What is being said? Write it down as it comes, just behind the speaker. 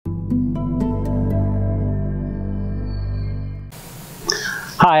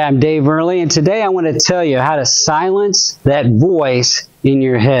Hi, I'm Dave Early, and today I want to tell you how to silence that voice in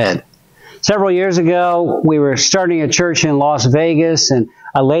your head. Several years ago, we were starting a church in Las Vegas, and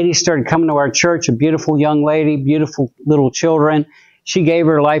a lady started coming to our church, a beautiful young lady, beautiful little children. She gave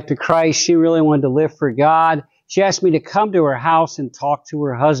her life to Christ. She really wanted to live for God. She asked me to come to her house and talk to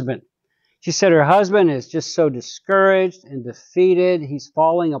her husband. She said her husband is just so discouraged and defeated. He's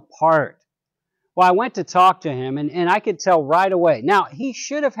falling apart. Well, I went to talk to him, and I could tell right away. Now, he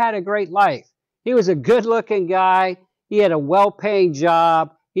should have had a great life. He was a good-looking guy. He had a well-paying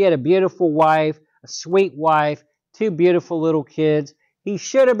job. He had a beautiful wife, a sweet wife, two beautiful little kids. He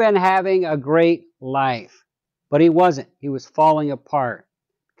should have been having a great life. But he wasn't. He was falling apart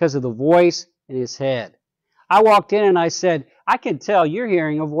because of the voice in his head. I walked in and I said, I can tell you're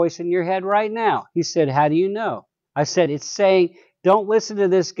hearing a voice in your head right now. He said, how do you know? I said, it's saying, don't listen to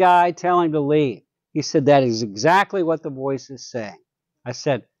this guy, tell him to leave. He said, that is exactly what the voice is saying. I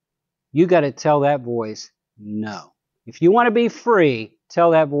said, you got to tell that voice no. If you want to be free,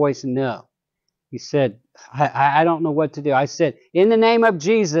 tell that voice no. He said, I don't know what to do. I said, in the name of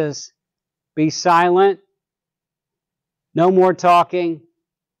Jesus, be silent. No more talking.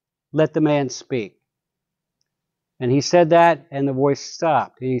 Let the man speak. And he said that, and the voice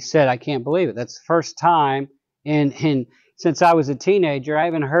stopped. And he said, I can't believe it. That's the first time since I was a teenager, I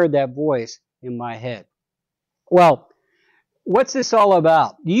haven't heard that voice in my head. Well, what's this all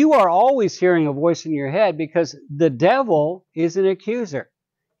about? You are always hearing a voice in your head because the devil is an accuser.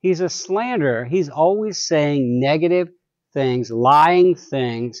 He's a slanderer. He's always saying negative things, lying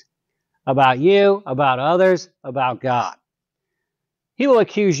things about you, about others, about God. He will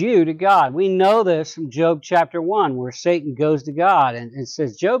accuse you to God. We know this from Job chapter 1, where Satan goes to God and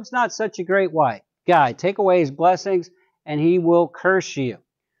says, Job's not such a great guy. Take away his blessings, and he will curse you.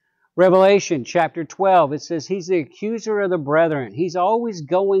 Revelation chapter 12, it says he's the accuser of the brethren. He's always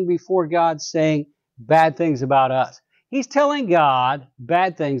going before God saying bad things about us. He's telling God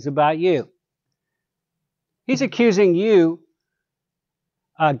bad things about you. He's accusing you,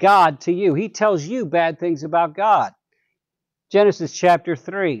 God to you. He tells you bad things about God. Genesis chapter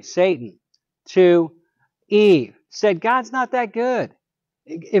 3, Satan to Eve said, God's not that good.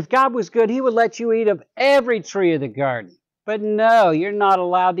 If God was good, he would let you eat of every tree of the garden. But no, you're not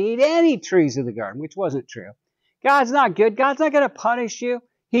allowed to eat any trees of the garden, which wasn't true. God's not good. God's not going to punish you.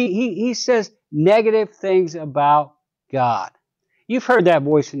 He says negative things about God. You've heard that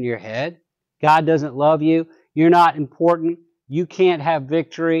voice in your head. God doesn't love you. You're not important. You can't have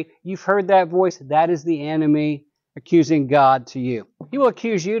victory. You've heard that voice. That is the enemy accusing God to you. He will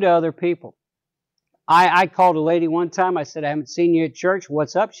accuse you to other people. I called a lady one time. I said, I haven't seen you at church.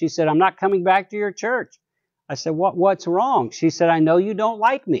 What's up? She said, I'm not coming back to your church. I said, what's wrong? She said, I know you don't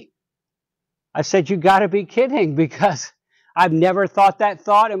like me. I said, you got to be kidding, because I've never thought that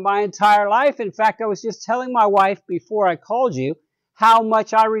thought in my entire life. In fact, I was just telling my wife before I called you how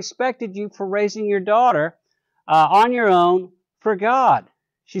much I respected you for raising your daughter on your own for God.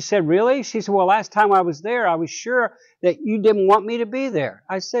 She said, really? She said, well, last time I was there, I was sure that you didn't want me to be there.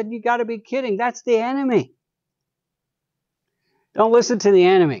 I said, you got to be kidding. That's the enemy. Don't listen to the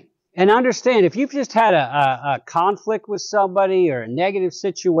enemy. And understand, if you've just had a conflict with somebody or a negative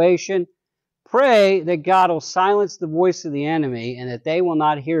situation, pray that God will silence the voice of the enemy and that they will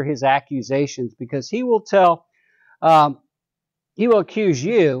not hear his accusations, because he will accuse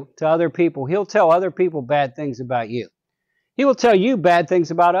you to other people. He'll tell other people bad things about you. He will tell you bad things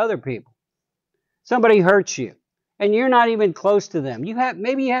about other people. Somebody hurts you, and you're not even close to them.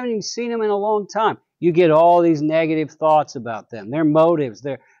 Maybe you haven't even seen them in a long time. You get all these negative thoughts about them, their motives,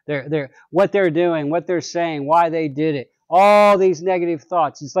 what they're doing, what they're saying, why they did it. All these negative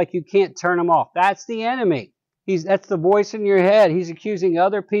thoughts. It's like you can't turn them off. That's the enemy. That's the voice in your head. He's accusing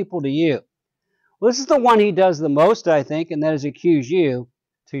other people to you. Well, this is the one he does the most, I think, and that is accuse you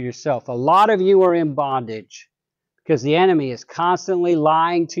to yourself. A lot of you are in bondage because the enemy is constantly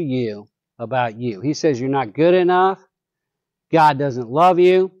lying to you about you. He says you're not good enough. God doesn't love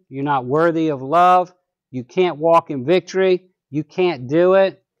you. You're not worthy of love. You can't walk in victory. You can't do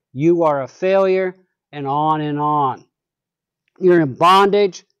it. You are a failure, and on and on. You're in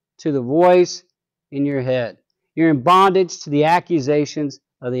bondage to the voice in your head. You're in bondage to the accusations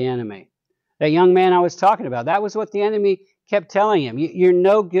of the enemy. That young man I was talking about, that was what the enemy kept telling him. You're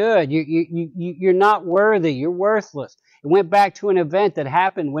no good. You're not worthy. You're worthless. It went back to an event that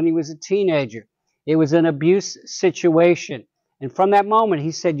happened when he was a teenager. It was an abuse situation. And from that moment,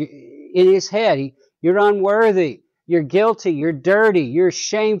 he said, in his head, you're unworthy. You're guilty. You're dirty. You're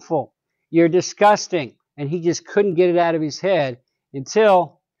shameful. You're disgusting. And he just couldn't get it out of his head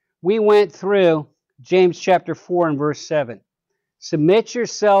until we went through James chapter 4 and verse 7. Submit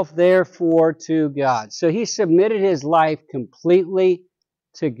yourself, therefore, to God. So he submitted his life completely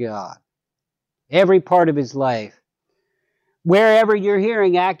to God. Every part of his life. Wherever you're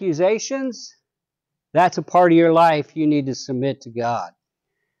hearing accusations, that's a part of your life you need to submit to God.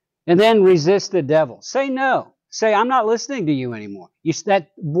 And then resist the devil. Say no. Say, I'm not listening to you anymore.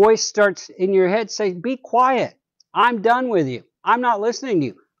 That voice starts in your head. Say, be quiet. I'm done with you. I'm not listening to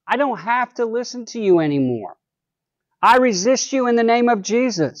you. I don't have to listen to you anymore. I resist you in the name of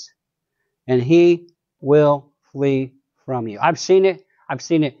Jesus. And he will flee from you. I've seen it. I've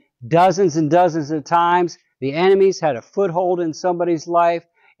seen it dozens and dozens of times. The enemy's had a foothold in somebody's life.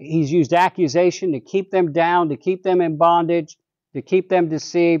 He's used accusation to keep them down, to keep them in bondage, to keep them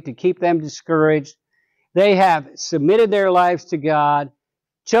deceived, to keep them discouraged. They have submitted their lives to God,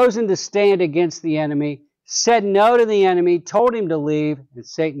 chosen to stand against the enemy, said no to the enemy, told him to leave, and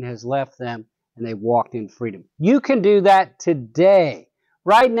Satan has left them, and they've walked in freedom. You can do that today.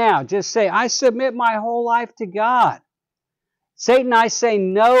 Right now, just say, I submit my whole life to God. Satan, I say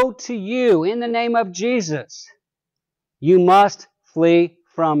no to you in the name of Jesus. You must flee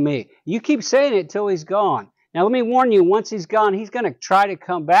from me. You keep saying it till he's gone. Now let me warn you, once he's gone, he's going to try to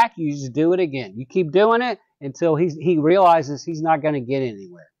come back. You just do it again. You keep doing it until he realizes he's not going to get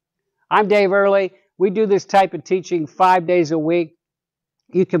anywhere. I'm Dave Earley. We do this type of teaching 5 days a week.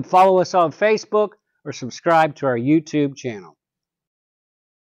 You can follow us on Facebook or subscribe to our YouTube channel.